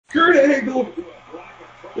Kurt Angle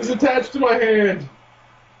is attached to my hand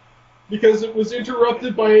because it was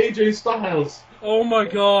interrupted by AJ Styles. Oh my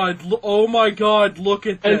god, oh my god, look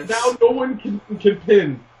at this. And now no one can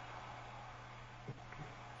pin.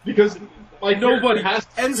 Because like nobody has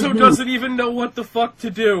Enzo doesn't even know what the fuck to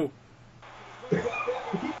do.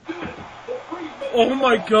 Oh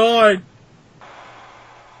my god.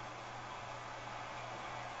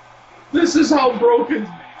 This is how broken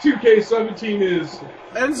 2K17 is.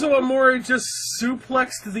 Enzo Amore just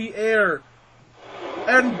suplexed the air.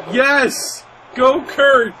 And yes! Go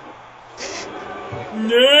Kurt!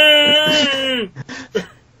 No!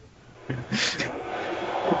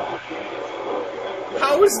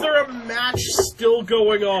 How is there a match still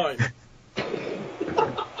going on?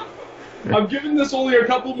 I'm giving this only a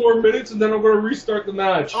couple more minutes and then I'm going to restart the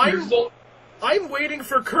match. I'm waiting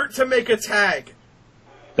for Kurt to make a tag.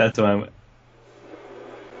 That's what I'm...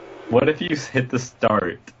 What if you hit the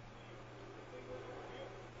start?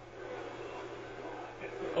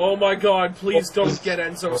 Oh my god, please don't get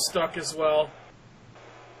Enzo stuck as well.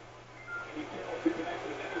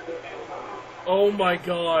 Oh my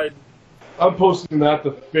god. I'm posting that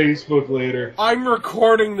to Facebook later. I'm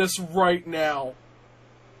recording this right now.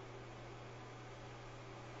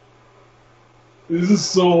 This is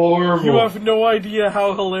so horrible. You have no idea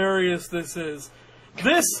how hilarious this is.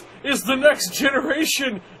 This is the next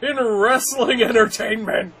generation in wrestling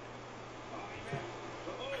entertainment.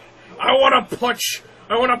 I want to push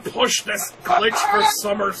this glitch for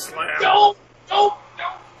SummerSlam. No!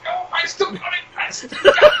 I still got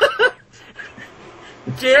it!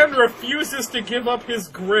 Dan refuses to give up his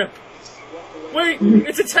grip. Wait,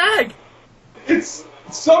 it's a tag! It's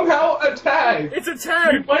somehow a tag! It's a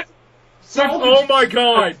tag! Oh oh my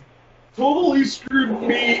god! Totally screwed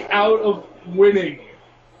me out of winning.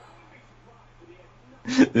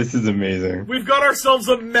 This is amazing. We've got ourselves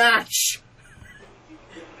a match!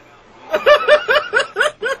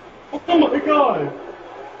 Oh my god!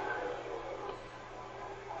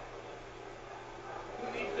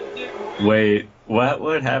 Wait, what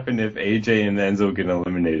would happen if AJ and Enzo get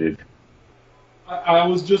eliminated? I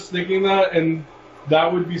was just thinking that, and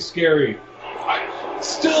that would be scary. I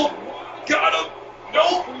still gotta...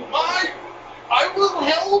 No! I will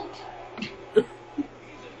help!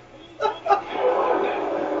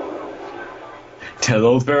 Tell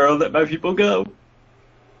old Pharaoh that my people go.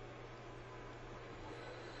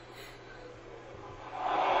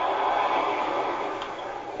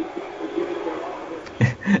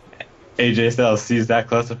 AJ Styles sees that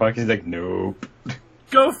clusterfuck, he's like, nope.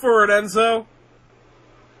 Go for it, Enzo!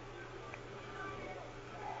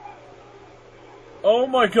 Oh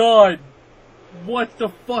my god! What the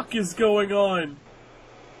fuck is going on?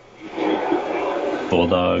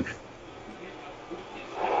 Bulldog.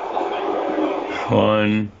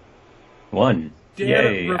 1-1. Dan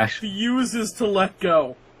Yay. refuses to let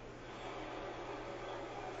go.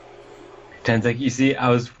 Ten's like, you see, I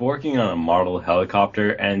was working on a model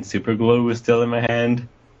helicopter and super glue was still in my hand.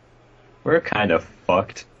 We're kind of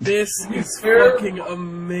fucked. This is fucking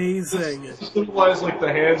amazing. This symbolizes like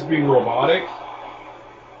the hands being robotic.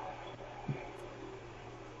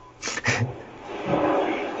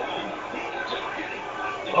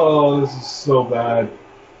 Oh, this is so bad.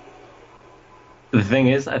 The thing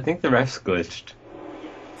is, I think the refs glitched.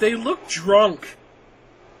 They look drunk.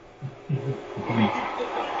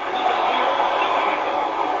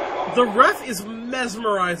 The ref is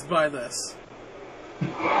mesmerized by this.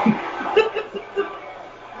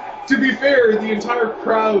 To be fair, the entire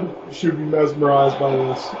crowd should be mesmerized by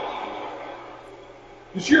this.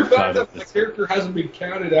 The sheer fact that the character hasn't been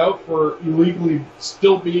counted out for illegally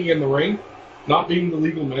still being in the ring, not being the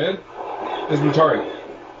legal man, is retarded.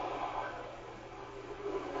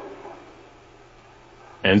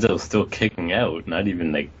 Enzo's still kicking out, not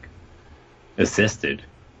even, like, assisted.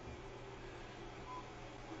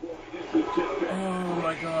 Oh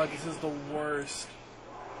my god, this is the worst.